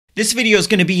This video is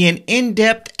going to be an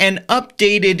in-depth and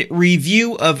updated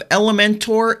review of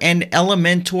Elementor and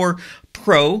Elementor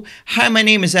Pro. Hi, my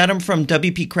name is Adam from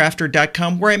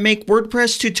WPCrafter.com, where I make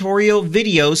WordPress tutorial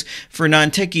videos for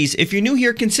non-techies. If you're new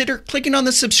here, consider clicking on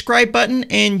the subscribe button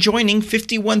and joining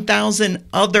 51,000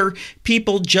 other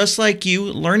people just like you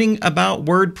learning about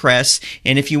WordPress.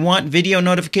 And if you want video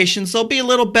notifications, there'll be a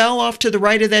little bell off to the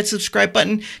right of that subscribe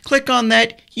button. Click on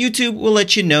that. YouTube will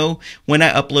let you know when I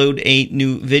upload a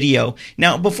new video.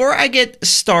 Now, before I get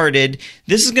started,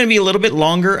 this is going to be a little bit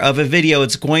longer of a video.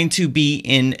 It's going to be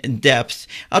in depth.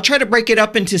 I'll try to break it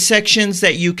up into sections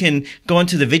that you can go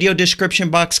into the video description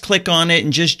box, click on it,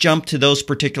 and just jump to those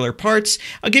particular parts.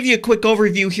 I'll give you a quick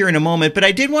overview here in a moment, but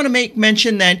I did want to make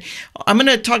mention that I'm going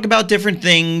to talk about different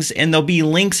things, and there'll be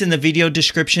links in the video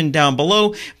description down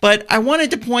below. But I wanted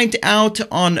to point out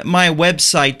on my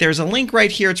website, there's a link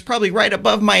right here. It's probably right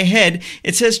above my head.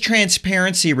 It says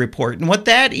transparency report, and what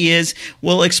that is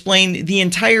will explain the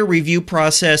entire review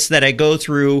process that I go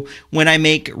through when I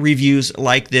make reviews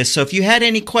like this. So if you had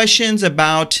any questions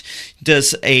about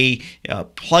does a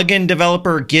plugin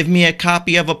developer give me a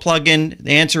copy of a plugin,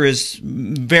 the answer is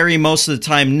very most of the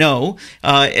time no.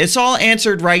 It's all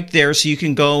answered right there, so you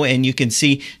can go and you can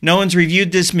see no one's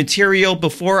reviewed this material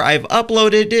before I've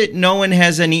uploaded it. No one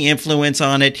has any influence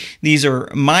on it. These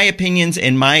are my opinions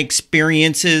and my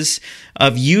experiences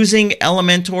of using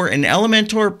Elementor and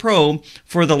Elementor Pro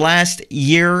for the last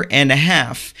year and a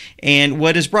half. And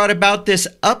what has brought about this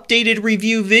updated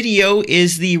review video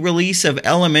is the release of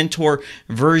Elementor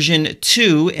version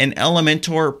 2 and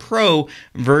Elementor Pro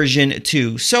version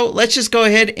 2. So let's just go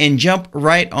ahead and jump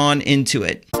right on into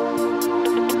it.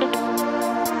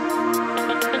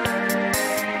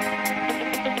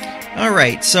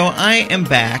 Alright, so I am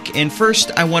back, and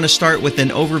first I want to start with an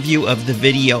overview of the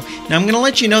video. Now I'm going to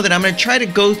let you know that I'm going to try to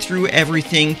go through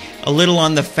everything a little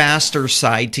on the faster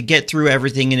side to get through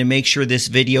everything and to make sure this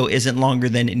video isn't longer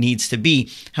than it needs to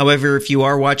be. However, if you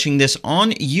are watching this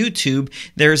on YouTube,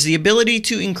 there's the ability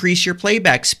to increase your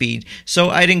playback speed. So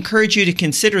I'd encourage you to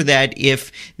consider that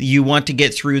if you want to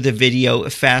get through the video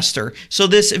faster. So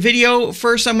this video,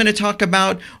 first I'm going to talk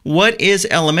about what is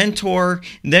Elementor,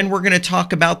 then we're going to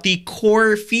talk about the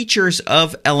core features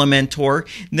of Elementor,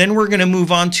 then we're going to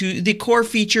move on to the core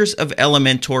features of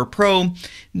Elementor Pro,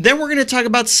 then we're going to talk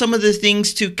about some of the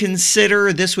things to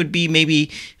consider. This would be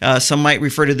maybe, some might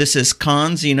refer to this as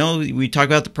cons. You know, we talk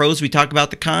about the pros, we talk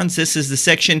about the cons. This is the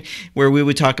section where we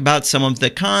would talk about some of the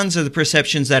cons or the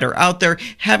perceptions that are out there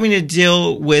having to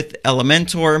deal with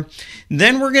Elementor.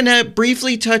 Then we're going to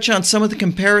briefly touch on some of the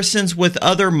comparisons with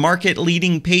other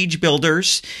market-leading page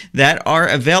builders that are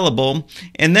available.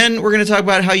 And then we're going to talk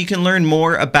about how you can learn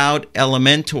more about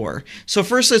Elementor. So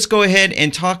first, let's go ahead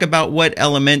and talk about what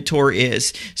Elementor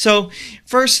is. So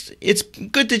first, it's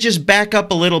good to just back up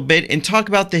a little bit and talk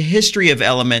about the history of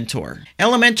Elementor.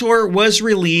 Elementor was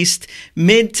released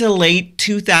mid to late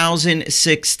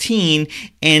 2016,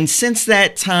 and since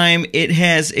that time, it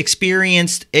has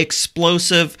experienced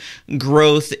explosive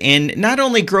growth, and not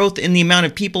only growth in the amount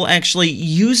of people actually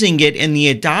using it and the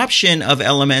adoption of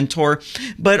Elementor,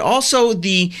 but also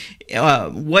the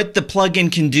what the plugin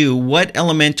can do, what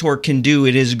Elementor can do.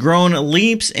 It has grown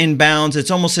leaps and bounds. It's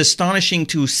almost astonishing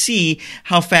to see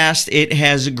how fast it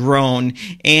has grown.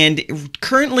 And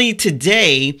currently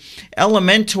today,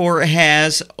 Elementor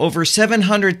has over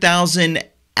 700,000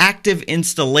 active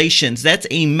installations. That's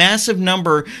a massive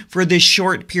number for this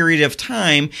short period of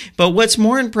time. But what's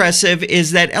more impressive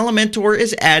is that Elementor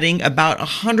is adding about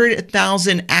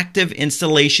 100,000 active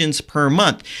installations per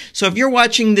month. So if you're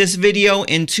watching this video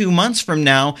in 2 months from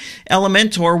now,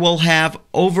 Elementor will have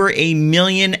over 1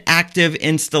 million active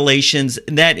installations.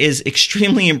 That is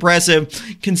extremely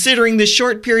impressive considering the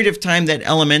short period of time that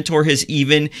Elementor has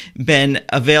even been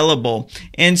available.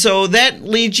 And so that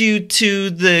leads you to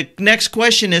the next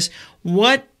question is,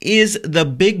 what is the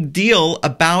big deal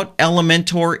about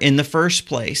Elementor in the first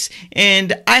place?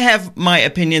 And I have my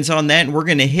opinions on that, and we're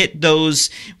going to hit those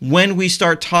when we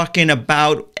start talking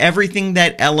about everything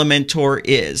that Elementor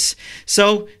is.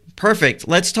 So perfect.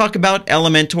 Let's talk about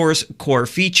Elementor's core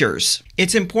features.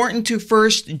 It's important to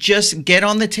first just get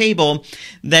on the table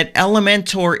that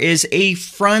Elementor is a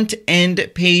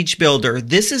front-end page builder.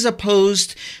 This is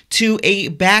opposed to a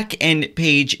back-end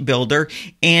page builder.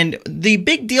 And the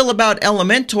big deal about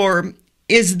Elementor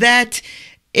is that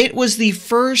it was the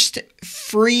first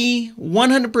free,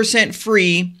 100%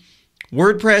 free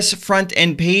WordPress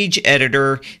front-end page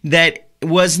editor that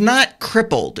was not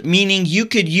crippled, meaning you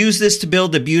could use this to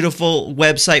build a beautiful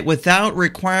website without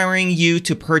requiring you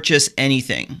to purchase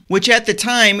anything, which at the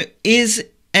time is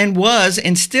and was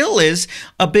and still is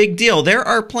a big deal. There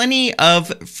are plenty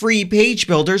of free page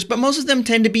builders, but most of them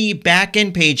tend to be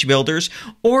back-end page builders,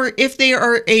 or if they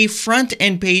are a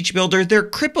front-end page builder, they're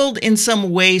crippled in some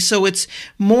way, so it's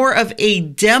more of a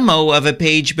demo of a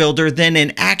page builder than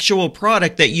an actual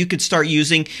product that you could start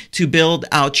using to build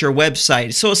out your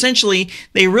website. So essentially,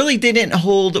 they really didn't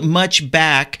hold much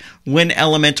back when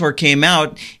Elementor came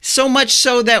out, so much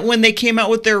so that when they came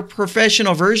out with their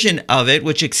professional version of it,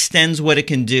 which extends what it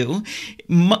can do,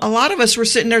 a lot of us were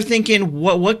sitting there thinking,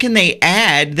 what can they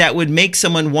add that would make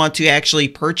someone want to actually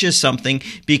purchase something,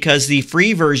 because the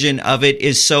free version of it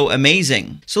is so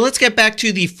amazing. So let's get back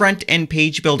to the front-end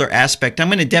page builder aspect. I'm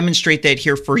going to demonstrate that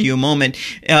here for you a moment.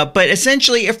 But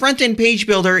essentially, a front-end page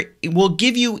builder will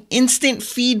give you instant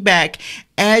feedback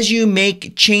as you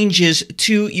make changes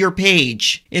to your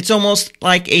page. It's almost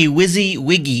like a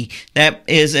WYSIWYG. That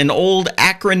is an old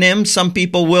acronym. Some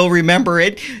people will remember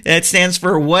it. That stands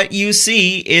for what you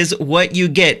see is what you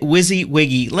get.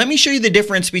 WYSIWYG. Let me show you the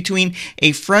difference between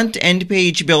a front-end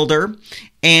page builder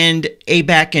and a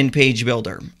back-end page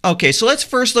builder. Okay, so let's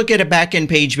first look at a back-end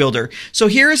page builder. So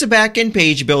here is a back-end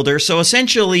page builder. So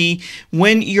essentially,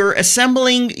 when you're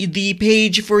assembling the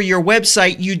page for your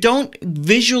website, you don't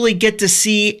visually get to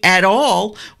see at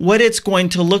all what it's going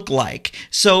to look like.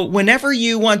 So whenever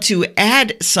you want to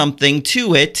add something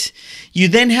to it, you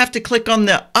then have to click on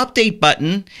the update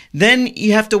button, then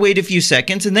you have to wait a few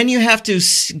seconds, and then you have to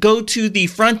go to the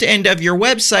front end of your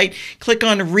website, click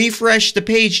on refresh the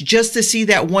page just to see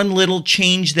that one little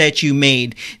change that you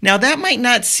made. Now that might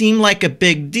not seem like a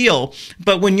big deal,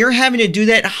 but when you're having to do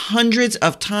that hundreds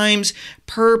of times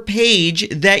per page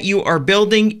that you are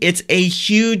building, it's a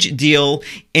huge deal,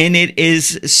 and it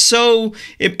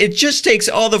just takes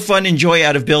all the fun and joy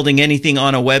out of building anything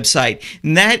on a website.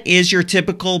 And that is your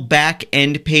typical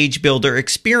back-end page builder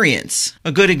experience.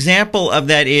 A good example of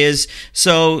that is,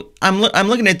 so I'm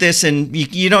looking at this and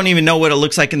you don't even know what it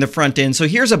looks like in the front end. So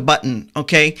here's a button,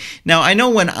 okay? Now I know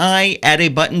when I add a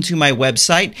button to my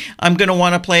website, I'm going to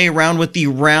want to play around with the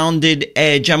rounded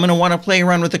edge. I'm going to want to play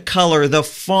around with the color, the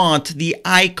font, the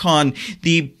icon,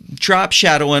 the drop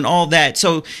shadow, and all that.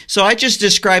 So I just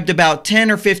described about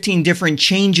 10 or 15 different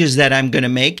changes that I'm going to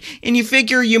make, and you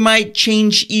figure you might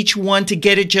change each one to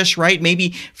get it just right,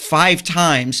 maybe 5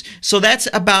 times. So that's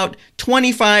about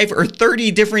 25 or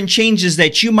 30 different changes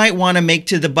that you might want to make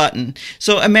to the button.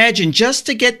 So imagine, just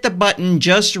to get the button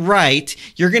just right,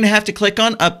 you're going to have to click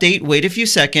on update, wait a few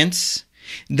seconds,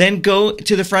 then go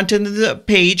to the front end of the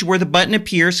page where the button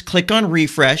appears, click on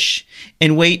refresh,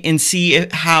 and wait and see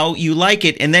how you like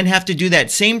it, and then have to do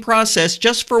that same process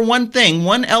just for one thing,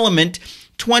 one element,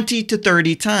 20 to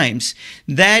 30 times.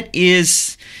 That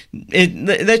is,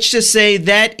 let's just say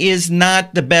that is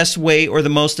not the best way or the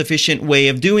most efficient way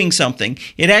of doing something.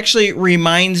 It actually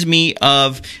reminds me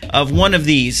of one of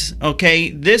these, okay?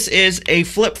 This is a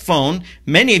flip phone.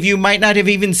 Many of you might not have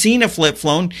even seen a flip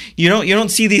phone. You don't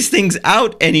see these things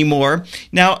out anymore.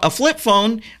 Now, a flip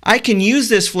phone, I can use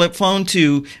this flip phone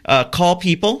to call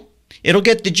people. It'll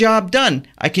get the job done.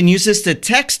 I can use this to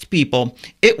text people.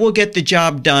 It will get the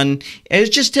job done. It'll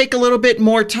just take a little bit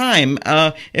more time.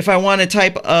 If I want to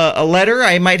type a letter,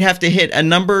 I might have to hit a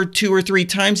number 2 or 3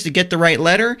 times to get the right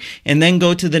letter, and then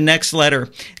go to the next letter.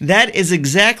 That is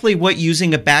exactly what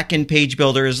using a back-end page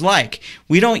builder is like.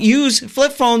 We don't use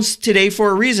flip phones today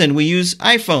for a reason. We use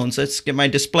iPhones. Let's get my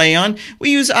display on. We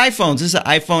use iPhones. This is an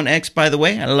iPhone X, by the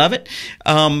way. I love it.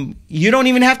 You don't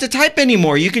even have to type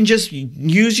anymore. You can just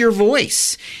use your voice.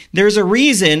 There's a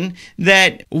reason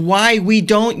that why we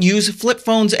don't use flip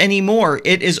phones anymore.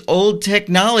 It is old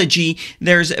technology.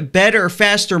 There's better,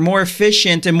 faster, more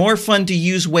efficient, and more fun to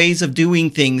use ways of doing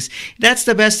things. That's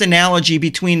the best analogy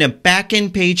between a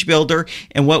back-end page builder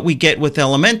and what we get with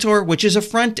Elementor, which is a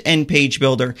front-end page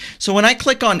builder. So when I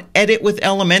click on Edit with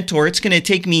Elementor, it's going to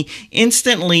take me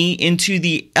instantly into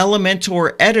the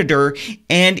Elementor editor,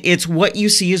 and it's what you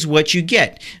see is what you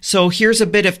get. So here's a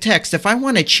bit of text. If I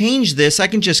want to change this, I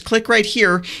can just click right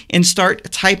here and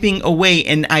start typing away,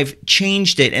 and I've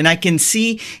changed it, and I can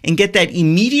see and get that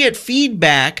immediate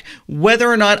feedback whether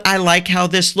or not I like how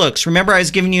this looks. Remember, I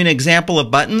was giving you an example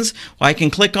of buttons. Well, I can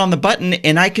click on the button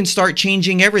and I can start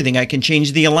changing everything. I can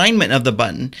change the alignment of the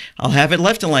button. I'll have it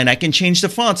left aligned. I can change the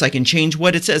fonts. I can change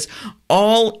what it says,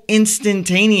 all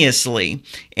instantaneously.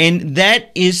 And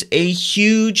that is a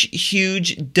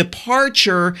huge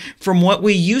departure from what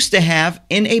we used to have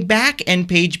in a back-end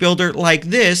page builder like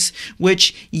this,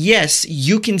 which, yes,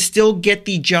 you can still get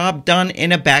the job done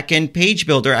in a back-end page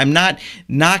builder. I'm not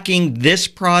knocking this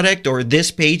product or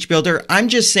this page builder. I'm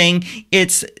just saying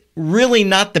it's really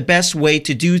not the best way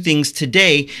to do things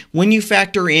today when you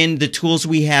factor in the tools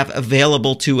we have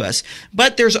available to us.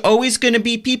 But there's always going to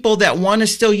be people that want to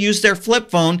still use their flip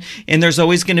phone, and there's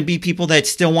always going to be people that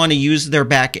still want to use their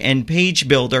back-end page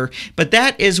builder. But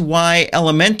that is why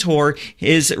Elementor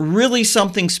is really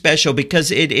something special, because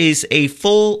it is a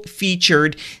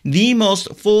full-featured, the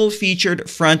most full-featured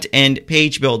front-end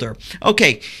page builder.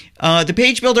 Okay. The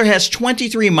page builder has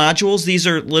 23 modules. These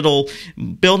are little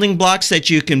building blocks that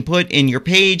you can put in your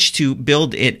page to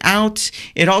build it out.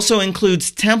 It also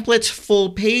includes templates,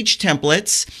 full page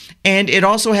templates, and it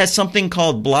also has something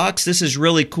called blocks. This is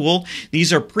really cool.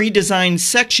 These are pre-designed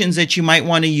sections that you might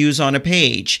want to use on a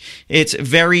page. It's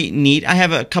very neat. I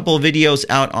have a couple of videos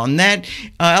out on that.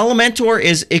 Elementor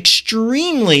is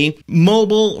extremely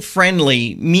mobile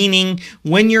friendly, meaning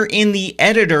when you're in the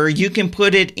editor, you can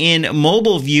put it in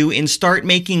mobile view and start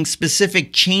making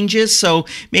specific changes. So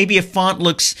maybe a font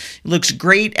looks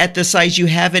great at the size you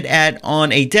have it at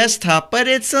on a desktop, but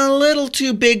it's a little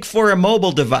too big for a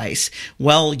mobile device.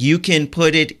 Well, you can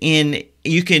put it in,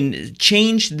 you can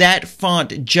change that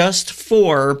font just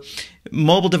for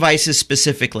mobile devices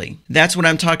specifically. That's what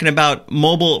I'm talking about,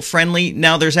 mobile friendly.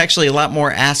 Now, there's actually a lot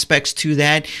more aspects to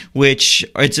that, which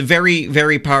it's very,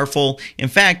 very powerful. In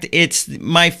fact, it's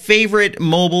my favorite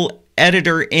mobile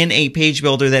editor in a page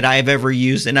builder that I've ever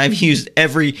used, and I've used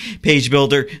every page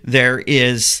builder there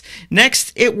is.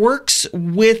 Next, it works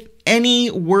with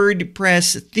any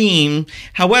WordPress theme.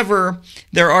 However,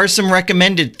 there are some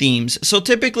recommended themes. So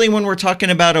typically when we're talking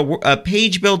about a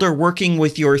page builder working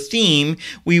with your theme,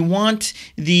 we want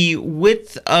the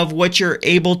width of what you're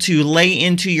able to lay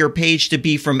into your page to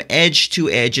be from edge to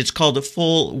edge. It's called a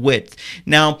full width.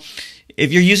 Now,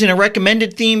 if you're using a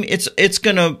recommended theme, it's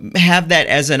going to have that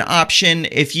as an option.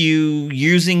 If you're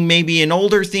using maybe an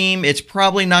older theme, it's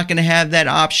probably not going to have that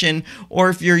option. Or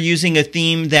if you're using a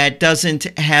theme that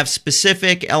doesn't have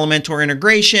specific Elementor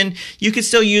integration, you can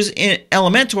still use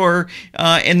Elementor,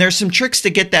 and there's some tricks to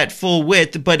get that full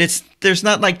width, but there's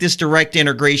not like this direct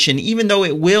integration, even though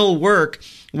it will work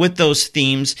with those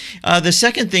themes. The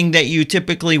second thing that you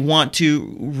typically want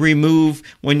to remove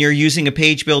when you're using a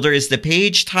page builder is the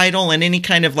page title and any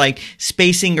kind of like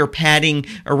spacing or padding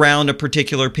around a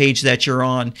particular page that you're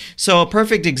on. So a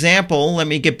perfect example, let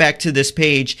me get back to this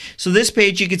page. So this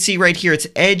page, you can see right here, it's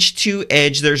edge to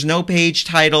edge. There's no page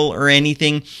title or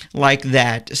anything like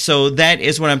that. So that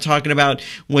is what I'm talking about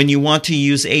when you want to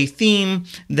use a theme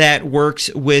that works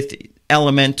with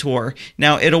Elementor.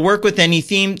 Now, it'll work with any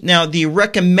theme. Now, the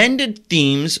recommended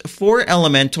themes for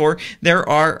Elementor, there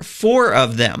are 4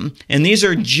 of them, and these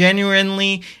are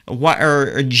generally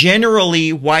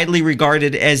widely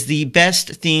regarded as the best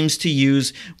themes to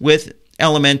use with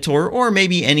Elementor or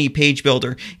maybe any page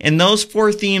builder. And those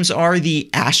 4 themes are the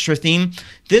Astra theme.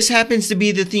 This happens to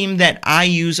be the theme that I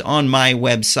use on my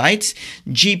websites.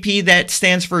 GP, that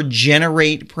stands for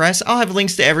Generate Press. I'll have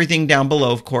links to everything down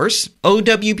below, of course.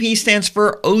 OWP stands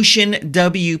for Ocean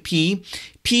WP.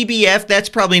 PBF, that's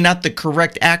probably not the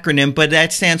correct acronym, but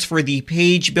that stands for the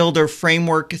Page Builder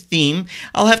Framework Theme.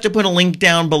 I'll have to put a link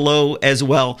down below as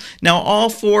well. Now, all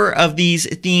 4 of these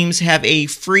themes have a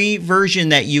free version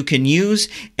that you can use,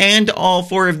 and all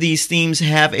 4 of these themes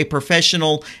have a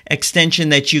professional extension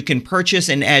that you can purchase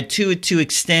and add to it to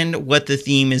extend what the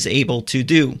theme is able to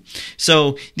do.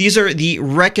 So these are the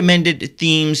recommended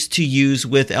themes to use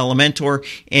with Elementor,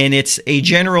 and it's a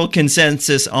general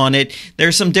consensus on it.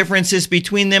 There's some differences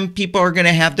between them. People are going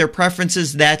to have their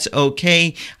preferences. That's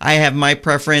okay. I have my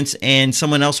preference, and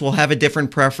someone else will have a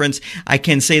different preference. I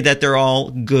can say that they're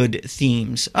all good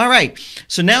themes. All right.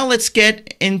 So now let's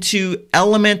get into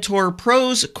Elementor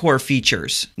Pro's core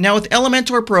features. Now with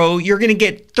Elementor Pro, you're going to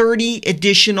get 30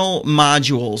 additional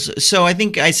modules. So I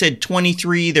think I said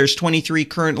 23. There's 23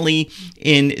 currently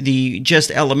in the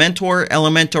just Elementor.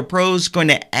 Elementor Pro is going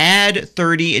to add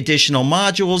 30 additional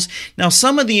modules. Now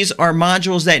some of these are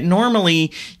modules that normally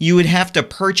you would have to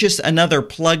purchase another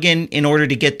plugin in order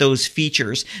to get those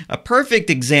features. A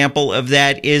perfect example of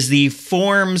that is the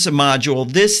Forms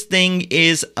module. This thing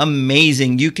is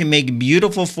amazing. You can make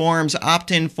beautiful forms,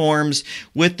 opt-in forms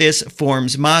with this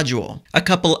Forms module. A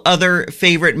couple other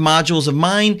favorite modules of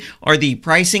mine are the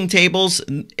pricing tables.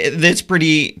 That's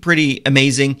pretty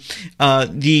amazing.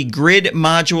 The grid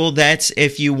module, that's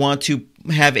if you want to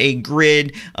have a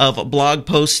grid of blog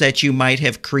posts that you might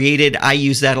have created. I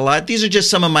use that a lot. These are just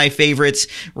some of my favorites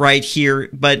right here,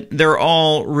 but they're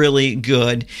all really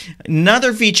good.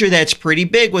 Another feature that's pretty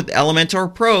big with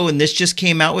Elementor Pro, and this just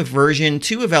came out with version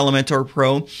 2 of Elementor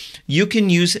Pro, you can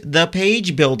use the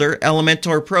page builder,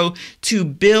 Elementor Pro, to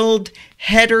build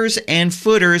headers and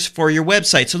footers for your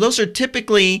website. So those are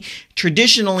typically,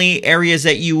 traditionally, areas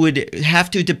that you would have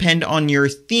to depend on your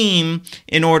theme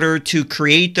in order to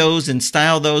create those and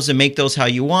style those and make those how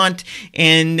you want.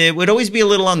 And it would always be a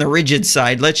little on the rigid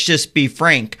side. Let's just be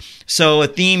frank. So a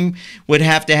theme would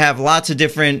have to have lots of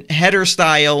different header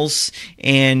styles,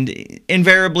 and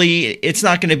invariably it's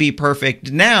not going to be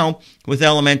perfect. Now with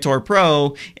Elementor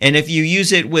Pro, and if you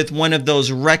use it with one of those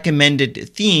recommended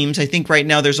themes, I think right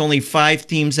now there's only 5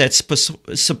 themes that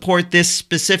support this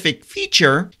specific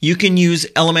feature, you can use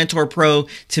Elementor Pro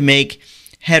to make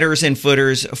headers and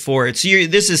footers for it. So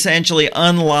this essentially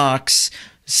unlocks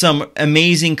some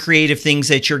amazing creative things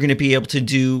that you're going to be able to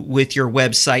do with your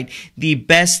website. The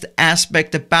best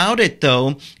aspect about it,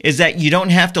 though, is that you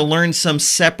don't have to learn some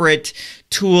separate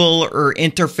tool or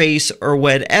interface or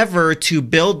whatever to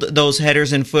build those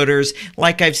headers and footers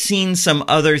like I've seen some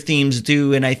other themes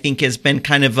do, and I think has been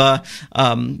kind of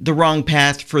the wrong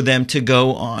path for them to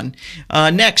go on.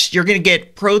 Next, you're going to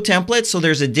get Pro templates. So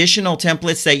there's additional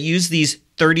templates that use these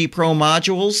 30 Pro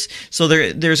modules. So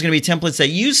there's going to be templates that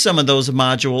use some of those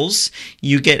modules.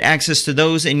 You get access to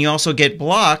those, and you also get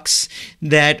blocks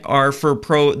that are for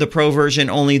the Pro version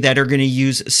only that are going to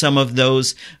use some of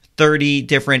those 30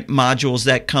 different modules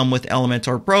that come with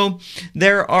Elementor Pro.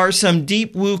 There are some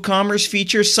deep WooCommerce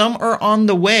features. Some are on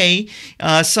the way.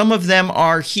 Some of them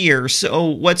are here. So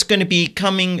what's going to be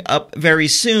coming up very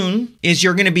soon is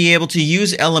you're going to be able to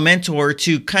use Elementor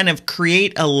to kind of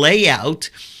create a layout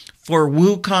for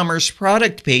WooCommerce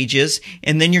product pages,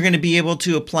 and then you're going to be able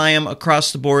to apply them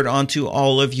across the board onto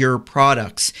all of your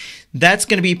products. That's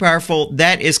going to be powerful.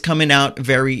 That is coming out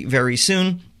very, very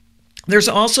soon. There's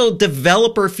also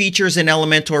developer features in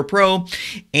Elementor Pro,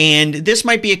 and this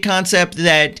might be a concept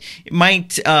that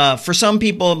might, for some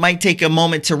people, it might take a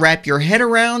moment to wrap your head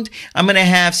around. I'm going to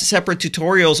have separate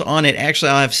tutorials on it.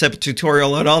 Actually, I'll have a separate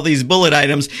tutorial on all these bullet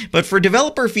items, but for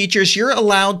developer features, you're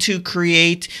allowed to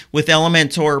create with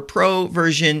Elementor Pro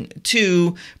version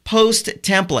 2 post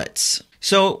templates.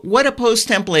 So what a post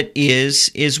template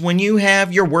is when you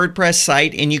have your WordPress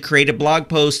site and you create a blog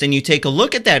post and you take a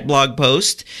look at that blog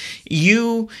post,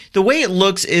 the way it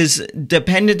looks is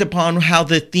dependent upon how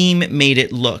the theme made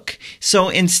it look. So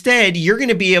instead, you're going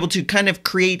to be able to kind of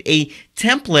create a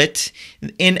template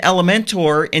in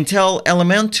Elementor and tell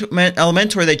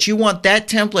Elementor that you want that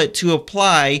template to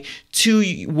apply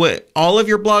to all of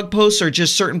your blog posts, or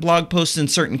just certain blog posts in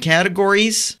certain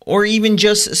categories, or even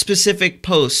just specific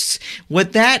posts.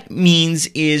 What that means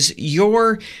is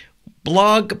your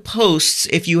blog posts,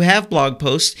 if you have blog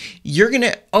posts, you're going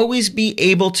to always be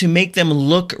able to make them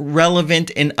look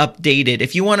relevant and updated.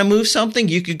 If you want to move something,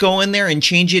 you could go in there and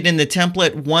change it in the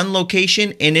template one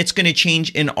location, and it's going to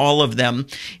change in all of them.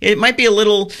 It might be a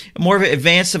little more of an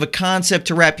advanced of a concept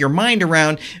to wrap your mind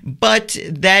around, but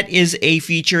that is a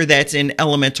feature that's in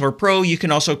Elementor Pro. You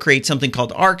can also create something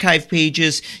called archive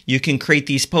pages. You can create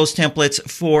these post templates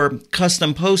for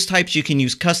custom post types. You can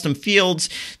use custom fields.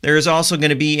 There's also going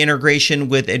to be integration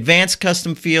with advanced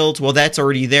custom fields. Well, that's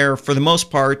already there for the most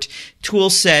part. Tool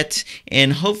set,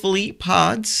 and hopefully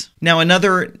pods. Now,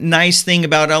 another nice thing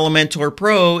about Elementor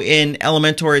Pro in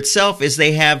Elementor itself is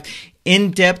they have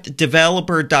in-depth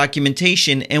developer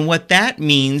documentation. And what that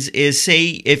means is, say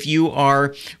if you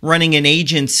are running an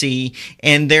agency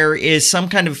and there is some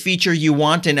kind of feature you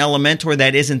want in Elementor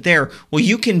that isn't there, well,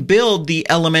 you can build the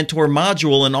Elementor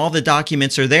module and all the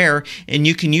documents are there, and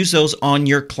you can use those on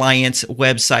your clients'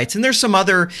 websites. And there's some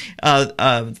other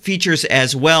features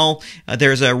as well.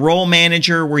 There's a role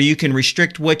manager where you can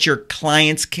restrict what your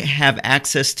clients have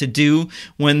access to do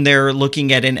when they're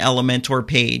looking at an Elementor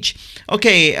page.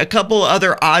 Okay, a couple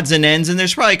other odds and ends, and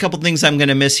there's probably a couple things I'm going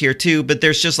to miss here too, but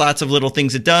there's just lots of little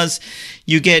things it does.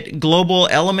 You get global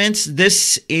elements.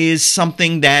 This is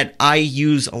something that I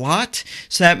use a lot.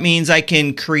 So that means I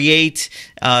can create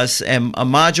a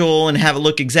module and have it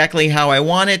look exactly how I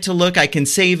want it to look. I can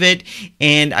save it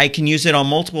and I can use it on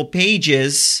multiple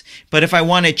pages. But if I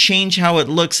want to change how it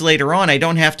looks later on, I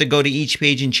don't have to go to each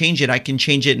page and change it. I can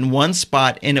change it in one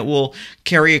spot and it will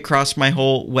carry across my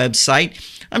whole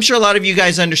website. I'm sure a lot of you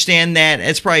guys understand understand that.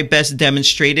 It's probably best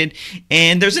demonstrated.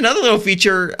 And there's another little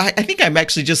feature. I think I'm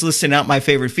actually just listing out my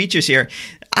favorite features here.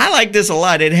 I like this a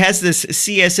lot. It has this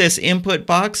CSS input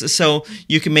box, so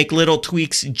you can make little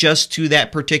tweaks just to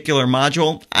that particular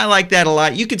module. I like that a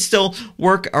lot. You could still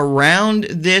work around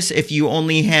this if you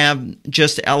only have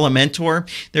just Elementor.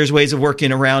 There's ways of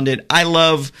working around it. I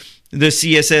love the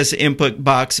CSS input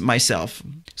box myself.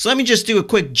 So let me just do a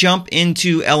quick jump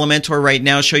into Elementor right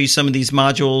now, show you some of these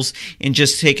modules, and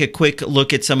just take a quick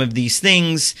look at some of these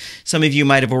things. Some of you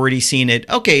might have already seen it.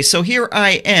 Okay, so here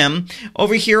I am.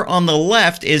 Over here on the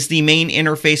left is the main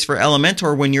interface for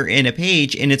Elementor when you're in a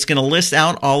page, and it's going to list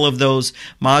out all of those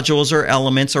modules or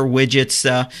elements or widgets.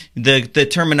 The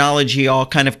terminology all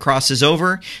kind of crosses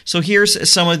over. So here's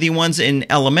some of the ones in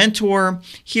Elementor.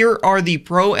 Here are the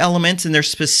Pro elements, and they're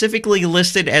specifically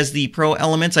listed as the Pro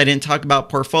elements. I didn't talk about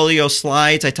portfolio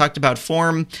slides. I talked about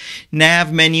form,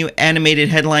 nav menu, animated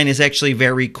headline is actually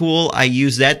very cool. I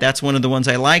use that. That's one of the ones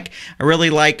I like. I really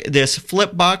like this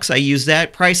flip box. I use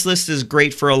that. Price list is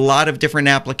great for a lot of different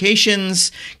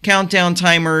applications. Countdown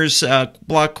timers,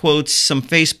 block quotes, some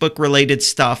Facebook related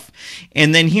stuff.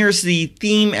 And then here's the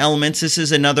theme elements. This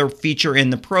is another feature in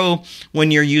the Pro when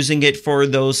you're using it for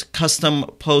those custom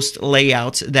post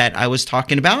layouts that I was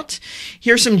talking about.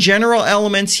 Here's some general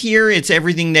elements here. It's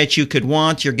everything that you could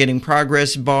want. You're getting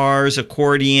progress bars,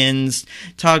 accordions,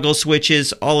 toggle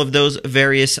switches, all of those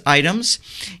various items.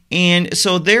 And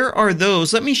so there are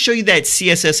those. Let me show you that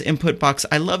CSS input box.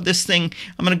 I love this thing.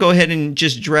 I'm going to go ahead and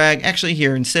just drag, actually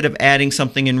here, instead of adding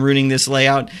something and ruining this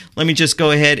layout, let me just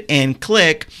go ahead and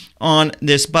click on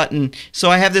this button.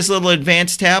 So I have this little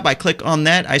advanced tab. I click on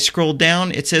that. I scroll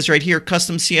down. It says right here,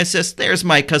 custom CSS. There's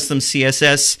my custom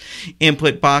CSS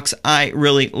input box. I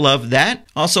really love that.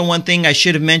 Also, one thing I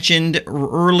should have mentioned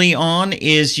early on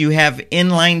is you have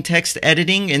inline text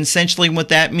editing. And essentially what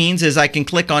that means is I can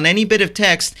click on any bit of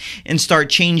text and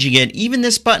start changing it. Even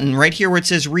this button right here where it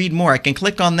says read more, I can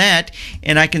click on that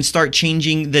and I can start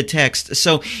changing the text.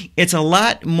 So it's a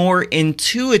lot more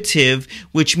intuitive,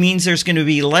 which means there's going to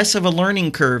be less of a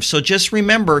learning curve. So just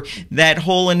remember that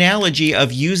whole analogy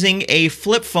of using a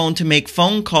flip phone to make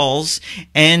phone calls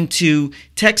and to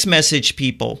text message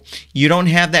people. You don't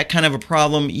have that kind of a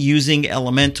problem using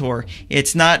Elementor.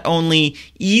 It's not only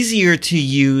easier to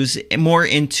use, more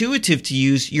intuitive to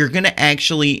use, you're going to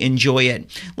actually enjoy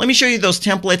it. Let me show you those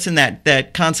templates and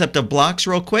that concept of blocks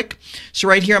real quick. So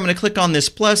right here, I'm going to click on this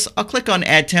plus. I'll click on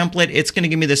add template. It's going to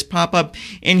give me this pop-up.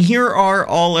 And here are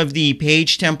all of the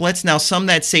page templates. Now, some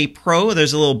that say Pro,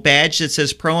 there's a little badge that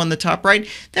says Pro on the top right.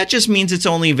 That just means it's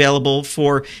only available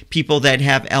for people that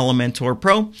have Elementor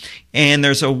Pro. And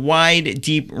there's a wide,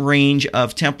 deep range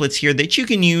of templates here that you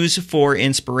can use for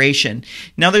inspiration.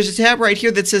 Now there's a tab right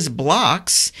here that says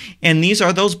blocks, and these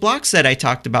are those blocks that I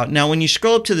talked about. Now when you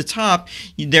scroll up to the top,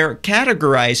 they're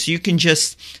categorized. So you can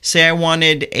just say I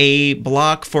wanted a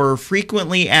block for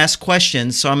frequently asked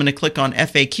questions. So I'm going to click on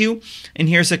FAQ, and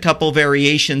here's a couple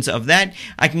variations of that.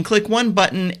 I can click one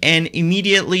button and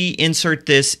immediately insert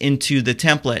this into the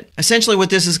template. Essentially what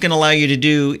this is going to allow you to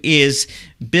do is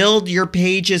build your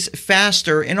pages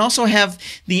faster and also have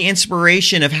the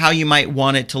inspiration of how you might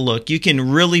want it to look. You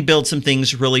can really build some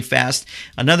things really fast.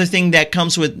 Another thing that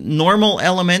comes with normal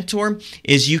Elementor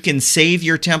is you can save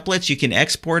your templates. You can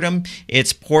export them.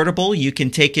 It's portable. You can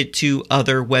take it to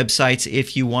other websites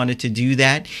if you wanted to do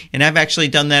that. And I've actually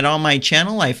done that on my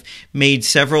channel. I've made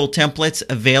several templates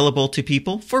available to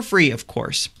people for free, of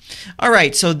course. All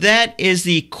right, so that is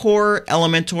the core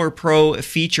Elementor Pro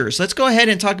features. Let's go ahead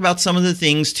and talk about some of the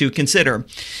things to consider.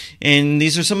 And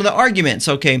these are some of the arguments.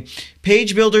 Okay,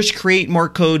 page builders create more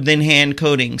code than hand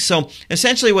coding. So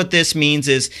essentially what this means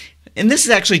is, and this is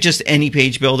actually just any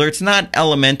page builder. It's not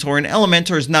Elementor, and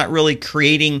Elementor is not really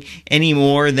creating any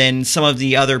more than some of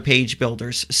the other page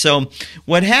builders. So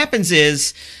what happens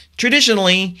is,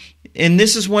 traditionally, and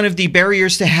this is one of the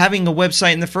barriers to having a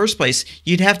website in the first place,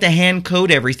 you'd have to hand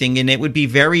code everything and it would be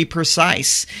very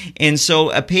precise. And so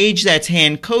a page that's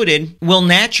hand coded will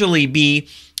naturally be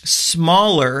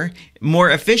smaller,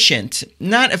 more efficient.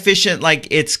 Not efficient like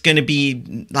it's going to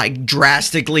be like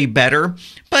drastically better,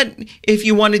 but if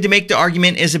you wanted to make the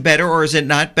argument, is it better or is it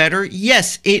not better?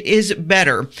 Yes, it is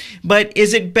better. But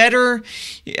is it better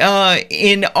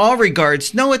in all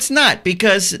regards? No, it's not,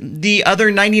 because the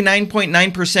other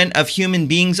 99.9% of human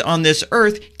beings on this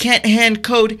earth can't hand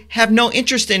code, have no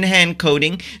interest in hand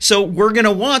coding. So we're going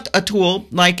to want a tool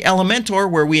like Elementor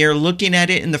where we are looking at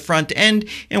it in the front end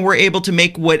and we're able to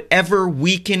make whatever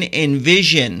we can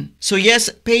envision. So yes,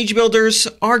 page builders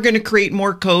are going to create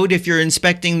more code. If you're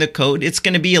inspecting the code, it's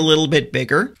going to be a little bit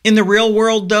bigger. In the real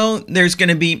world though, there's going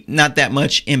to be not that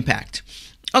much impact.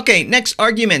 Okay, next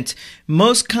argument.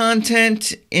 Most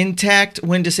content intact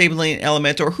when disabling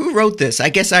Elementor. Who wrote this? I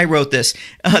guess I wrote this.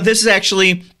 This is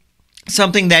actually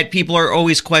something that people are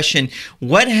always questioning.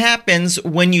 What happens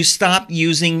when you stop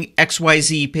using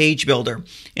XYZ page builder?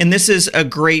 And this is a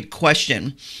great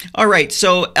question. All right,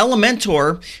 so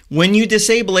Elementor, when you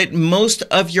disable it, most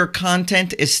of your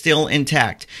content is still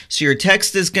intact. So your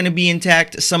text is going to be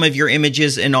intact, some of your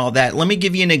images and all that. Let me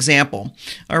give you an example.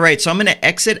 All right, so I'm going to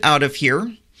exit out of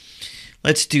here.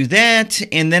 Let's do that,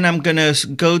 and then I'm going to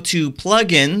go to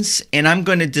plugins, and I'm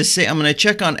going to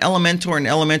check on Elementor and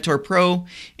Elementor Pro,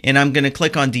 and I'm going to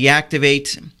click on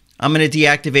deactivate. I'm going to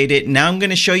deactivate it. Now I'm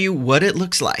going to show you what it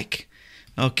looks like.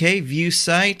 Okay, view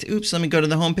site. Oops, let me go to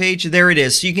the home page. There it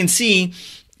is. So you can see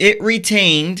it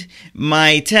retained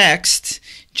my text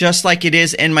just like it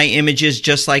is and my images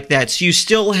just like that. So you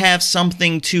still have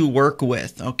something to work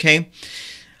with, okay?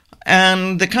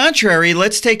 On the contrary,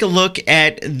 let's take a look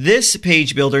at this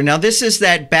page builder. Now, this is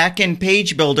that back-end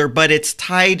page builder, but it's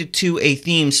tied to a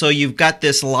theme. So you've got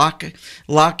this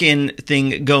lock-in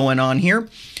thing going on here.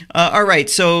 All right,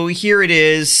 so here it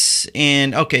is.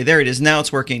 And okay, there it is. Now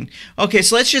it's working. Okay,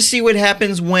 so let's just see what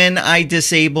happens when I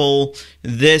disable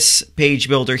this page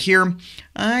builder here.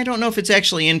 I don't know if it's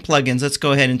actually in plugins. Let's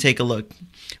go ahead and take a look.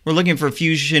 We're looking for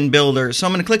Fusion Builder. So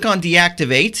I'm going to click on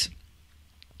deactivate.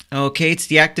 Okay, it's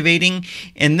deactivating,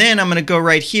 and then I'm going to go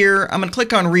right here. I'm going to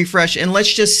click on refresh, and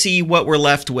let's just see what we're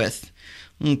left with.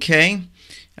 Okay.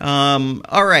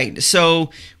 All right, so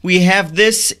we have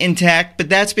this intact, but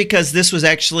that's because this was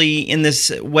actually in this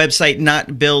website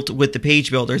not built with the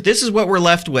page builder. This is what we're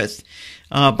left with.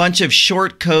 A bunch of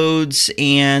short codes,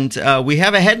 and we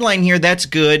have a headline here. That's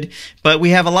good, but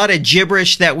we have a lot of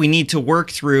gibberish that we need to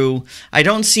work through. I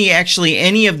don't see actually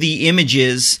any of the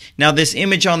images. Now, this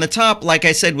image on the top, like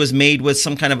I said, was made with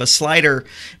some kind of a slider,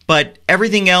 but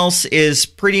everything else is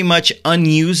pretty much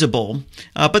unusable.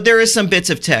 But there is some bits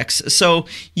of text. So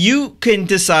you can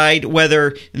decide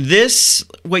whether this,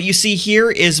 what you see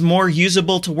here, is more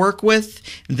usable to work with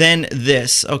than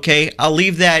this, okay? I'll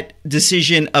leave that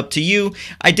decision up to you.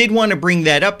 I did want to bring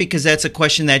that up because that's a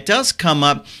question that does come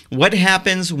up. What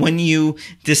happens when you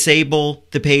disable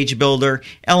the page builder?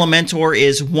 Elementor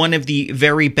is one of the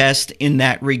very best in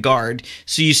that regard.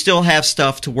 So you still have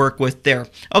stuff to work with there.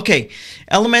 Okay,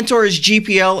 Elementor is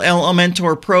GPL,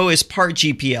 Elementor Pro is part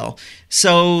GPL.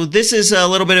 So this is a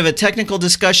little bit of a technical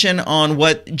discussion on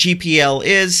what GPL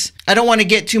is. I don't want to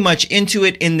get too much into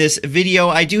it in this video.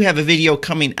 I do have a video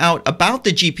coming out about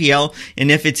the GPL and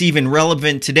if it's even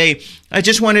relevant today. I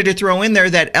just wanted to throw in there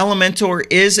that Elementor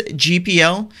is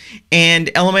GPL and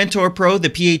Elementor Pro, the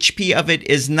PHP of it,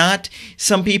 is not.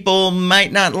 Some people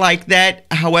might not like that.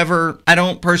 However, I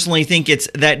don't personally think it's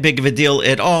that big of a deal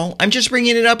at all. I'm just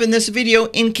bringing it up in this video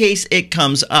in case it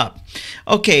comes up.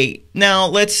 Okay, now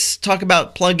let's talk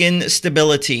about plugin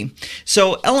stability.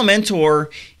 So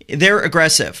Elementor, they're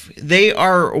aggressive. They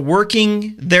are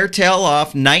working their tail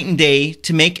off night and day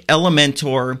to make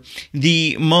Elementor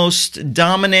the most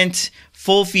dominant,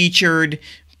 full-featured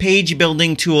page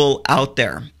building tool out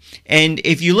there. And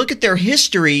if you look at their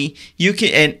history, you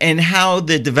can and how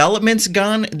the development's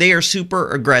gone, they are super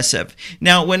aggressive.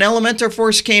 Now, when Elementor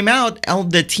first came out,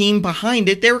 the team behind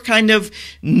it, they were kind of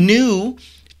new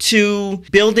to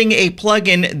building a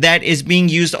plugin that is being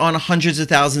used on hundreds of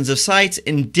thousands of sites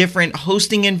in different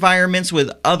hosting environments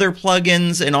with other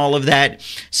plugins and all of that.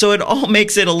 So it all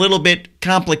makes it a little bit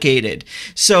complicated.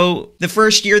 So the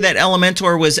first year that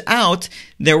Elementor was out,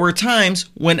 there were times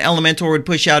when Elementor would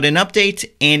push out an update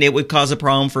and it would cause a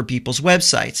problem for people's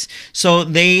websites. So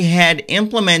they had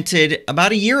implemented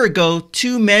about a year ago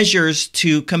 2 measures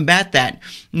to combat that.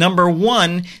 Number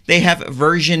one, they have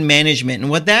version management. And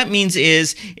what that means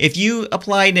is if you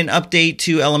applied an update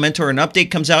to Elementor, an update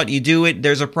comes out, you do it,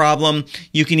 there's a problem,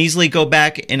 you can easily go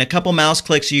back in a couple mouse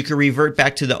clicks, you can revert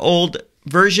back to the old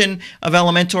version of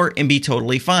Elementor and be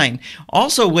totally fine.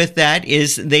 Also with that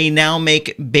is they now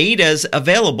make betas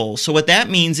available. So what that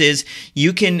means is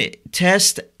you can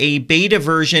test a beta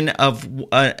version of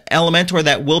Elementor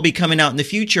that will be coming out in the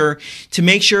future to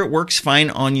make sure it works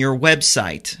fine on your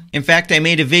website. In fact, I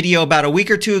made a video about a week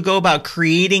or two ago about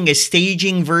creating a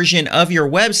staging version of your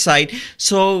website.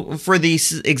 So for the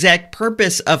exact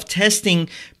purpose of testing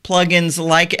plugins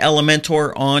like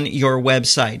Elementor on your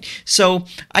website. So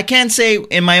I can say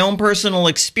in my own personal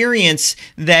experience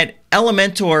that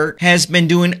Elementor has been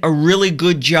doing a really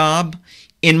good job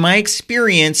in my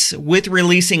experience with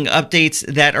releasing updates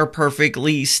that are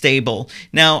perfectly stable.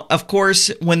 Now, of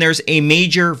course, when there's a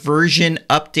major version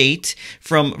update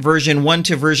from version 1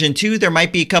 to version 2, there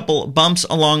might be a couple bumps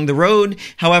along the road.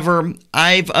 However,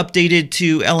 I've updated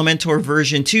to Elementor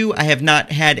version 2. I have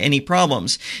not had any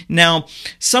problems. Now,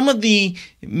 some of the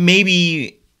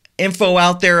maybe info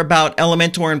out there about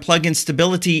Elementor and plugin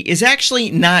stability is actually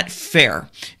not fair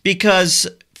because,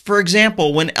 for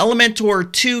example, when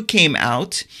Elementor 2 came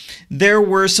out, there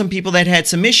were some people that had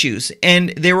some issues, and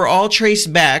they were all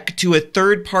traced back to a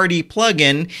third-party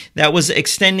plugin that was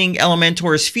extending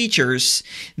Elementor's features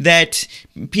that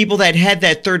people that had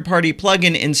that third-party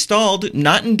plugin installed,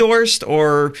 not endorsed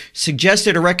or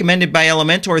suggested or recommended by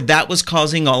Elementor, that was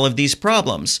causing all of these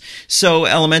problems. So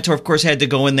Elementor, of course, had to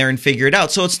go in there and figure it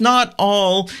out. So it's not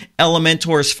all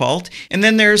Elementor's fault. And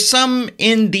then there's some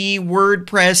in the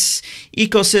WordPress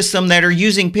ecosystem that are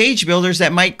using page builders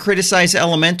that might criticize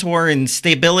Elementor and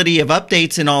stability of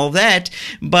updates and all of that,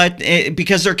 but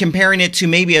because they're comparing it to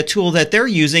maybe a tool that they're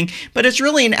using, but it's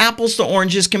really an apples to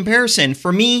oranges comparison.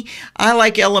 For me, I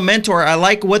like Elementor. I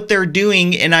like what they're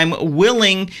doing, and I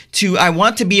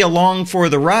want to be along for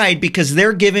the ride because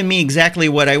they're giving me exactly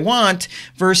what I want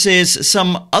versus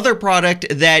some other product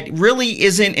that really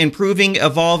isn't improving,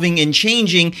 evolving, and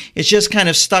changing. It's just kind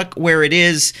of stuck where it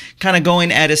is, kind of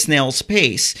going at a snail's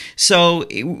pace. So,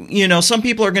 you know, some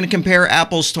people are going to compare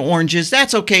apples to oranges.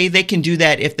 That's okay. They can do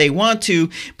that if they want to,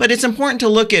 but it's important to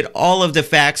look at all of the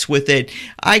facts with it.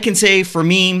 I can say for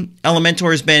me,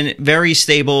 Elementor has been very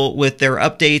stable with their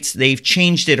updates. They've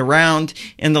changed it around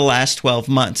in the last 12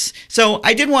 months. So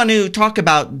I did want to talk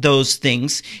about those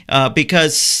things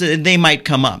because they might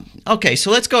come up. Okay, so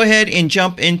let's go ahead and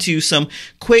jump into some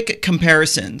quick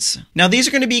comparisons. Now, these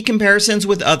are going to be comparisons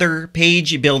with other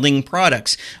page building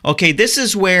products. Okay, this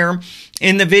is where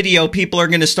in the video, people are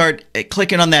going to start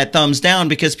clicking on that thumbs down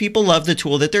because people love the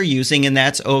tool that they're using, and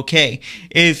that's okay.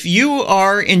 If you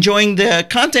are enjoying the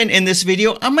content in this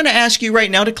video, I'm going to ask you right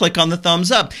now to click on the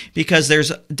thumbs up because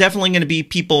there's definitely going to be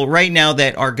people right now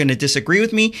that are going to disagree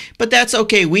with me, but that's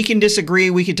okay. We can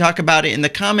disagree. We can talk about it in the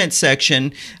comment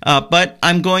section, but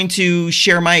I'm going to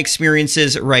share my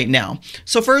experiences right now.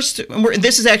 So first,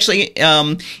 this is actually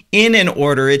in an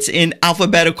order. It's in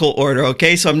alphabetical order,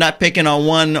 okay? So I'm not picking on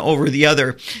one over the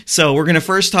other. So we're going to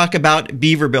first talk about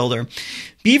Beaver Builder.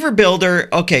 Beaver Builder,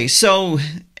 okay, so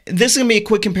this is going to be a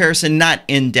quick comparison, not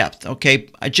in depth, okay?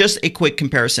 Just a quick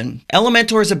comparison.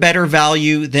 Elementor is a better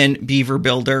value than Beaver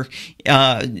Builder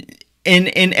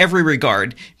in every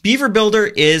regard. Beaver Builder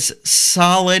is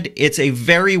solid. It's a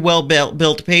very well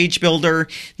built page builder.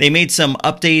 They made some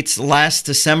updates last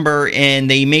December and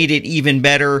they made it even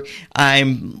better.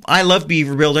 I love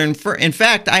Beaver Builder. And in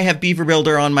fact, I have Beaver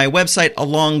Builder on my website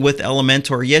along with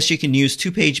Elementor. Yes, you can use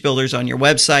two page builders on your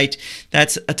website.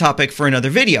 That's a topic for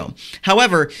another video.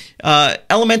 However,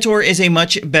 Elementor is a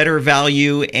much better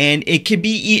value and it could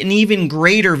be an even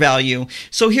greater value.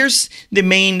 So here's the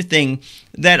main thing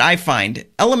that I find.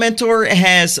 Elementor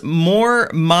has more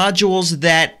modules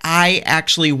that I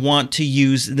actually want to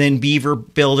use than Beaver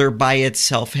Builder by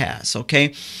itself has,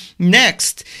 okay?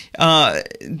 Next,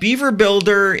 Beaver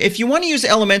Builder, if you want to use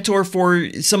Elementor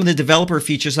for some of the developer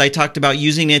features, I talked about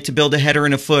using it to build a header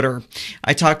and a footer.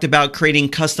 I talked about creating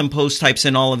custom post types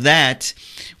and all of that.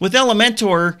 With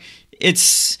Elementor,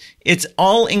 it's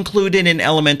all included in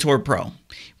Elementor Pro.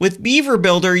 With Beaver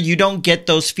Builder, you don't get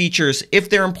those features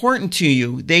if they're important to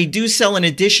you. They do sell an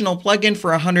additional plugin for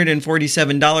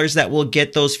 $147 that will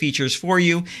get those features for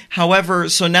you. However,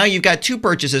 so now you've got two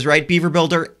purchases, right? Beaver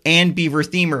Builder and Beaver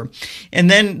Themer. And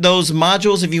then those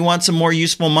modules, if you want some more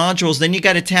useful modules, then you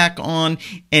got to tack on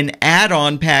an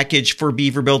add-on package for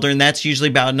Beaver Builder, and that's usually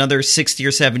about another $60 or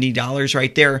 $70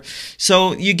 right there.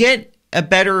 So you get a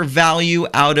better value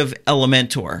out of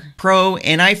Elementor Pro,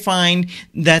 and I find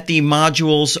that the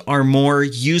modules are more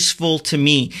useful to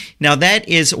me. Now that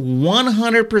is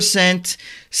 100%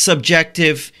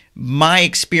 subjective, my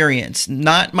experience.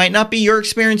 Might not be your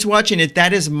experience watching it.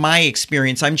 That is my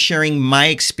experience. I'm sharing my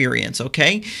experience,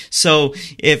 okay? So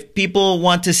if people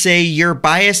want to say you're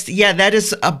biased, yeah, that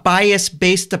is a bias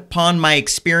based upon my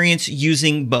experience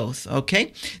using both,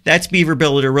 okay? That's Beaver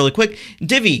Builder really quick.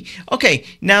 Divi, okay,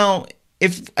 now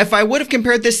If I would have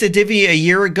compared this to Divi a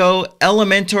year ago,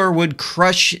 Elementor would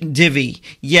crush Divi.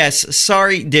 Yes,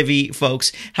 sorry, Divi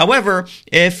folks. However,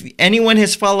 if anyone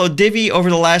has followed Divi over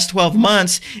the last 12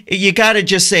 months, you gotta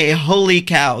just say, holy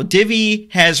cow, Divi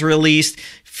has released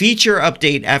feature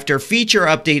update after feature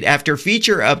update after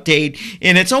feature update,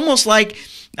 and it's almost like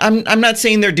I'm not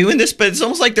saying they're doing this, but it's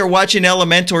almost like they're watching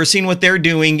Elementor, seeing what they're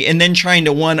doing, and then trying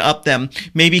to one-up them.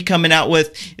 Maybe coming out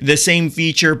with the same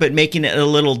feature, but making it a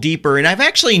little deeper. And I've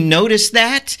actually noticed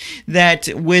that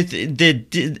with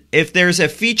if there's a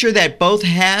feature that both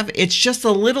have, it's just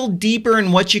a little deeper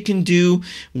in what you can do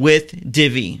with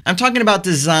Divi. I'm talking about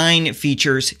design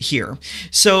features here.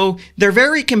 So they're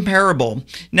very comparable.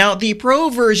 Now, the Pro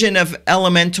version of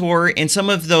Elementor and some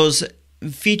of those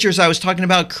features I was talking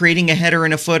about, creating a header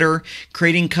and a footer,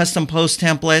 creating custom post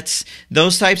templates,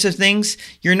 those types of things,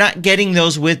 you're not getting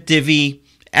those with Divi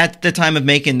at the time of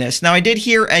making this. Now, I did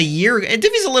hear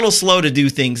Divi's a little slow to do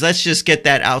things. Let's just get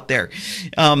that out there.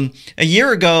 A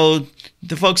year ago,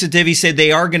 the folks at Divi said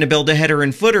they are going to build a header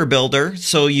and footer builder,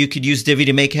 so you could use Divi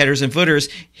to make headers and footers.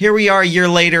 Here we are a year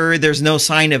later, there's no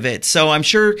sign of it. So I'm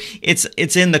sure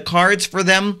it's in the cards for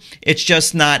them. It's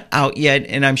just not out yet,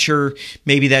 and I'm sure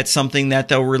maybe that's something that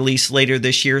they'll release later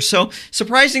this year. So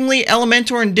surprisingly,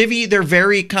 Elementor and Divi, they're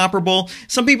very comparable.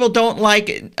 Some people don't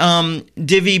like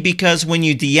Divi because when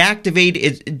you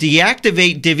deactivate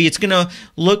Divi, it's going to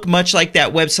look much like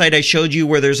that website I showed you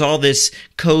where there's all this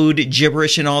code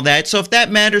gibberish and all that. So if that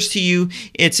matters to you,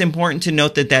 it's important to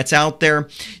note that that's out there.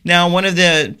 Now, one of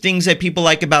the things that people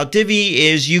like about Divi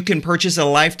is you can purchase a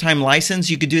lifetime license.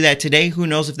 You could do that today. Who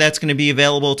knows if that's going to be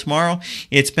available tomorrow?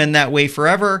 It's been that way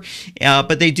forever,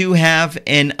 but they do have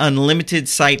an unlimited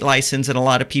site license, and a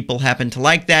lot of people happen to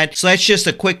like that. So that's just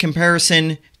a quick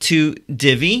comparison to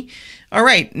Divi. All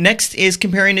right, next is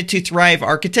comparing it to Thrive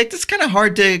Architect. It's kind of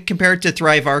hard to compare it to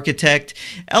Thrive Architect.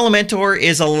 Elementor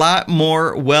is a lot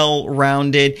more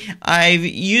well-rounded. I've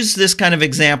used this kind of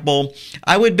example.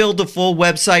 I would build a full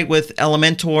website with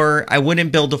Elementor. I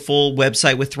wouldn't build a full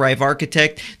website with Thrive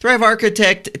Architect. Thrive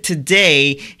Architect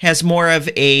today has more of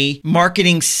a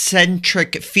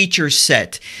marketing-centric feature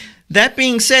set. That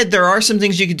being said, there are some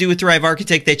things you could do with Thrive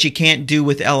Architect that you can't do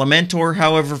with Elementor.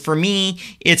 However, for me,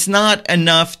 it's not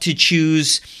enough to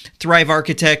choose Thrive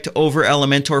Architect over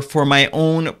Elementor for my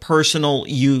own personal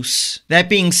use. That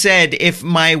being said, if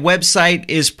my website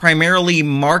is primarily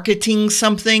marketing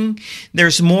something,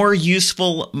 there's more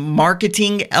useful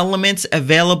marketing elements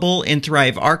available in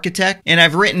Thrive Architect. And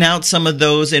I've written out some of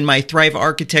those in my Thrive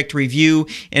Architect review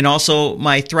and also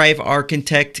my Thrive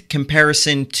Architect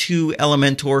comparison to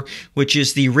Elementor, which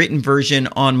is the written version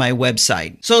on my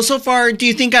website. So far, do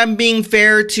you think I'm being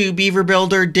fair to Beaver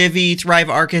Builder, Divi, Thrive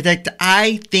Architect?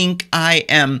 I think I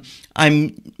am. I'm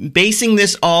basing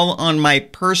this all on my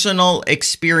personal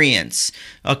experience.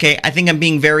 Okay, I think I'm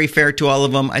being very fair to all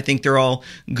of them. I think they're all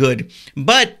good.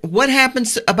 But what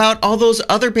happens about all those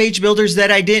other page builders that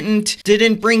I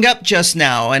didn't bring up just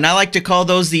now? And I like to call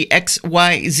those the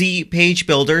XYZ page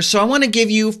builders. So I want to give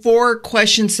you 4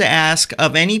 questions to ask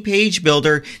of any page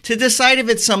builder to decide if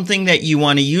it's something that you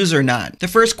want to use or not. The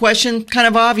first question, kind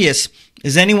of obvious.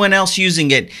 Is anyone else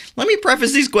using it? Let me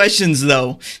preface these questions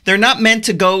though. They're not meant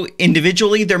to go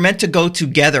individually, they're meant to go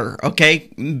together,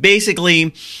 okay?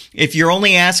 Basically, if you're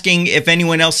only asking if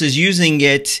anyone else is using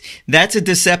it, that's a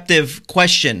deceptive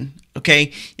question.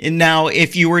 Okay, and now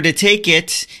if you were to take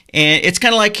it, and it's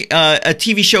kind of like a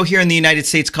TV show here in the United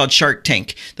States called Shark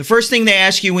Tank. The first thing they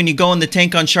ask you when you go in the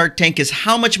tank on Shark Tank is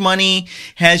how much money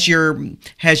has your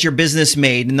business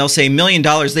made? And they'll say $1 million.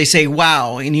 They say,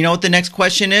 wow. And you know what the next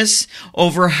question is?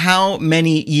 Over how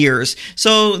many years?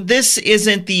 So this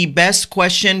isn't the best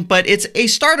question, but it's a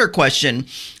starter question.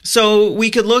 So we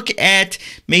could look at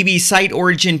maybe Site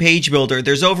Origin Page Builder.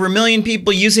 There's over 1 million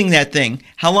people using that thing.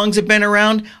 How long's it been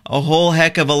around? A whole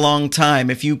heck of a long time.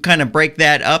 If you kind of break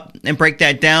that up and break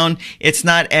that down, it's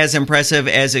not as impressive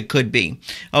as it could be.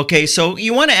 Okay, so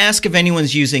you want to ask if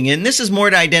anyone's using it. And this is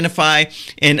more to identify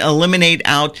and eliminate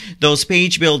out those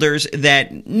page builders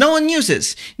that no one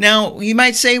uses. Now, you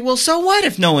might say, well, so what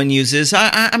if no one uses?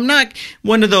 I'm not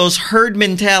one of those herd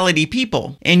mentality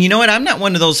people. And you know what? I'm not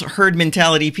one of those herd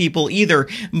mentality people either.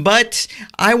 But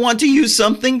I want to use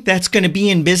something that's going to be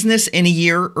in business in a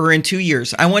year or in 2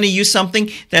 years. I want to use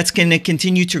something that's going to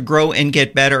continue to grow and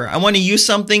get better. I want to use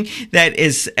something that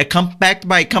is backed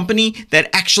by a company that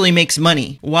actually makes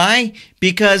money. Why?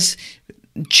 Because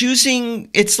choosing,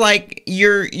 it's like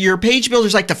your page builder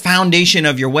is like the foundation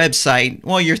of your website.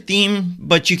 Well, your theme,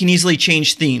 but you can easily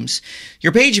change themes.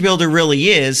 Your page builder really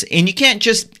is, and you can't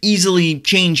just easily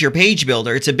change your page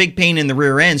builder. It's a big pain in the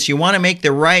rear end, so you want to make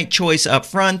the right choice up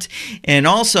front. And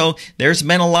also, there's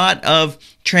been a lot of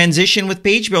transition with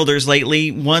page builders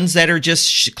lately, ones that are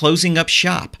just closing up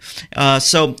shop.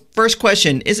 So first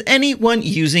question, is anyone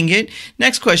using it?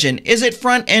 Next question, is it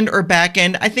front end or back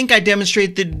end? I think I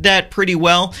demonstrated that pretty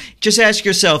well. Just ask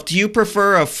yourself, do you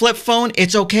prefer a flip phone?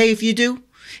 It's okay if you do.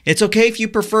 It's okay if you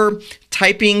prefer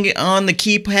typing on the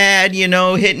keypad, you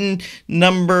know, hitting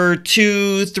number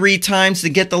 2, 3 times to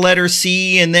get the letter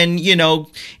C, and then, you know,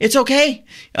 it's okay.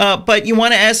 But you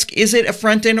want to ask, is it a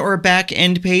front end or a back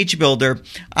end page builder?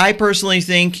 I personally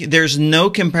think there's no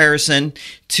comparison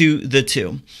to the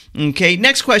two. Okay,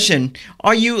 next question.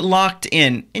 Are you locked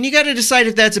in? And you got to decide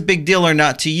if that's a big deal or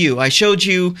not to you. I showed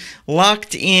you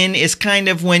locked in is kind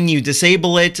of when you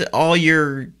disable it, all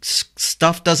your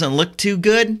stuff doesn't look too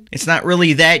good. It's not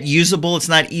really that usable. It's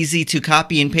not easy to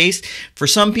copy and paste. For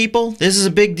some people, this is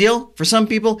a big deal. For some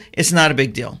people, it's not a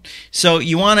big deal. So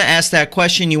you want to ask that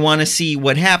question. You want to see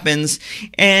what happens.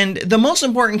 And the most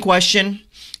important question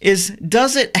is,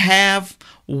 does it have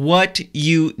what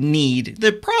you need?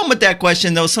 The problem with that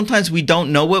question, though, sometimes we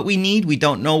don't know what we need. We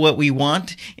don't know what we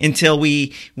want until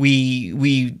it's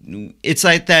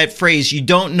like that phrase, you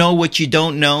don't know what you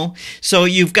don't know. So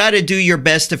you've got to do your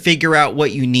best to figure out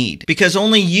what you need, because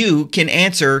only you can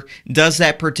answer, does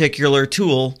that particular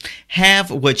tool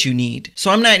have what you need?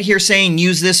 So I'm not here saying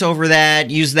use this over that,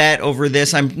 use that over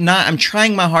this. I'm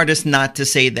trying my hardest not to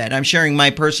say that. I'm sharing my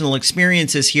personal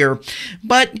experiences here,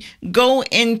 but go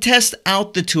and test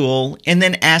out the tool and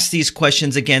then ask these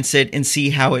questions against it and see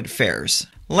how it fares.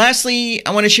 Lastly,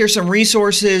 I want to share some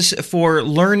resources for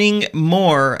learning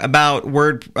more about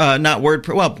WordPress,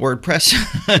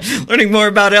 learning more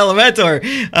about Elementor.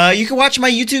 You can watch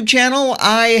my YouTube channel.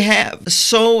 I have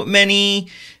so many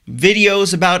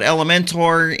videos about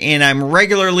Elementor, and I'm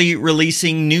regularly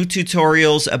releasing new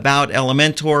tutorials about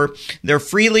Elementor. They're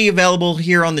freely available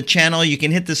here on the channel. You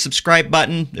can hit the subscribe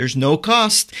button. There's no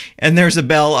cost, and there's a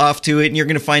bell off to it, and you're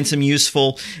going to find some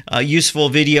useful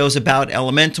videos about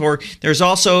Elementor. There's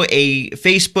also a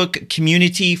Facebook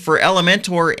community for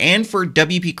Elementor and for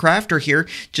WPCrafter here.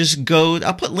 Just go,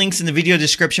 I'll put links in the video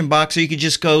description box, or you could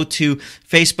just go to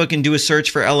Facebook and do a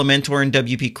search for Elementor and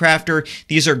WPCrafter.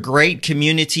 These are great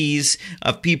communities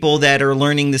of people that are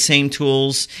learning the same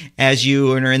tools as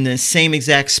you and are in the same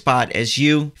exact spot as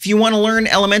you. If you want to learn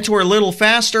Elementor a little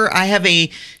faster, I have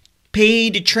a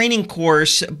paid training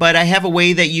course, but I have a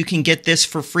way that you can get this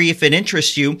for free if it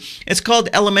interests you. It's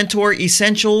called Elementor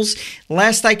Essentials.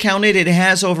 Last I counted, it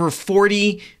has over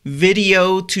 40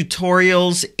 video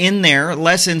tutorials in there,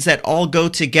 lessons that all go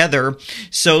together.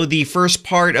 So the first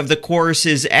part of the course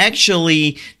is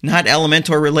actually not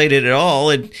Elementor related at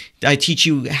all. I teach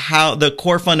you how the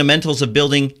core fundamentals of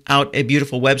building out a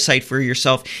beautiful website for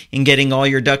yourself and getting all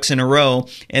your ducks in a row.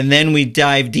 And then we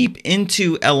dive deep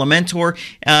into Elementor.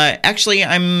 Actually,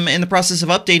 I'm in the process of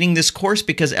updating this course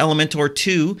because Elementor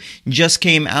 2 just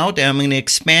came out, and I'm going to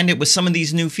expand it with some of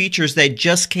these new features that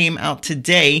just came out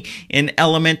today in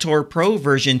Elementor Pro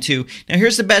version 2. Now,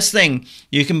 here's the best thing.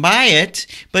 You can buy it,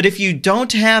 but if you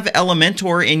don't have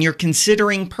Elementor and you're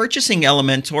considering purchasing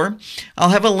Elementor, I'll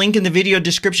have a link in the video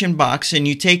description box, and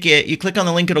you take it, you click on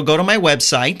the link, it'll go to my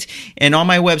website, and on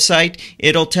my website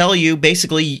it'll tell you,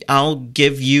 basically I'll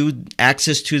give you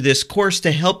access to this course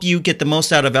to help you get the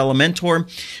most out of Elementor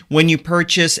when you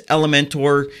purchase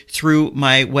Elementor through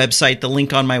my website, the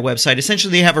link on my website.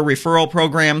 Essentially, they have a referral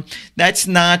program. That's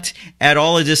not at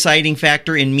all a deciding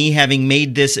factor in me having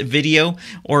made this video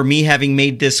or me having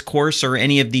made this course or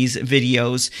any of these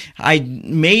videos. I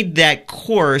made that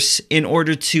course in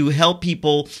order to help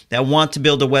people that want to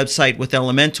build a website with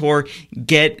Elementor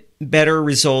get better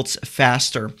results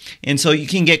faster. And so you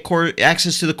can get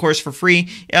access to the course for free.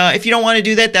 If you don't want to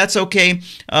do that, that's okay.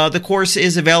 The course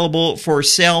is available for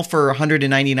sale for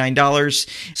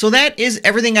 $199. So that is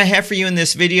everything I have for you in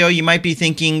this video. You might be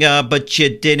thinking, but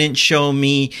you didn't show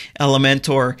me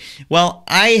Elementor. Well,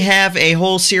 I have a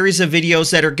whole series of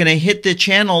videos that are going to hit the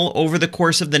channel over the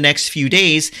course of the next few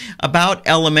days about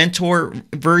Elementor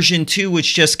version 2,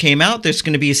 which just came out. There's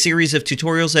going to be a series of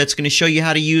tutorials that's going to show you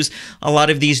how to use a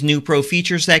lot of these new pro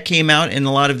features that came out and a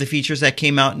lot of the features that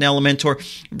came out in Elementor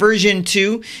version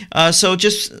 2. So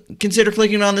just consider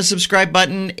clicking on the subscribe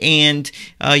button, and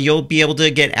you'll be able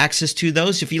to get access to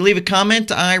those. If you leave a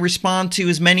comment, I respond to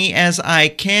as many as I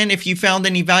can. If you found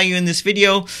any value in this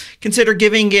video, consider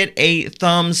giving it a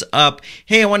thumbs up.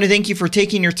 Hey, I want to thank you for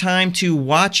taking your time to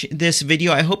watch this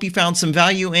video. I hope you found some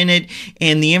value in it,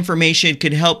 and the information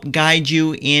could help guide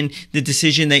you in the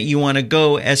decision that you want to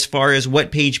go as far as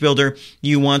what page builder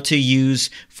you want to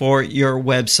use for your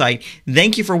website.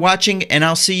 Thank you for watching, and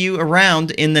I'll see you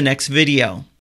around in the next video.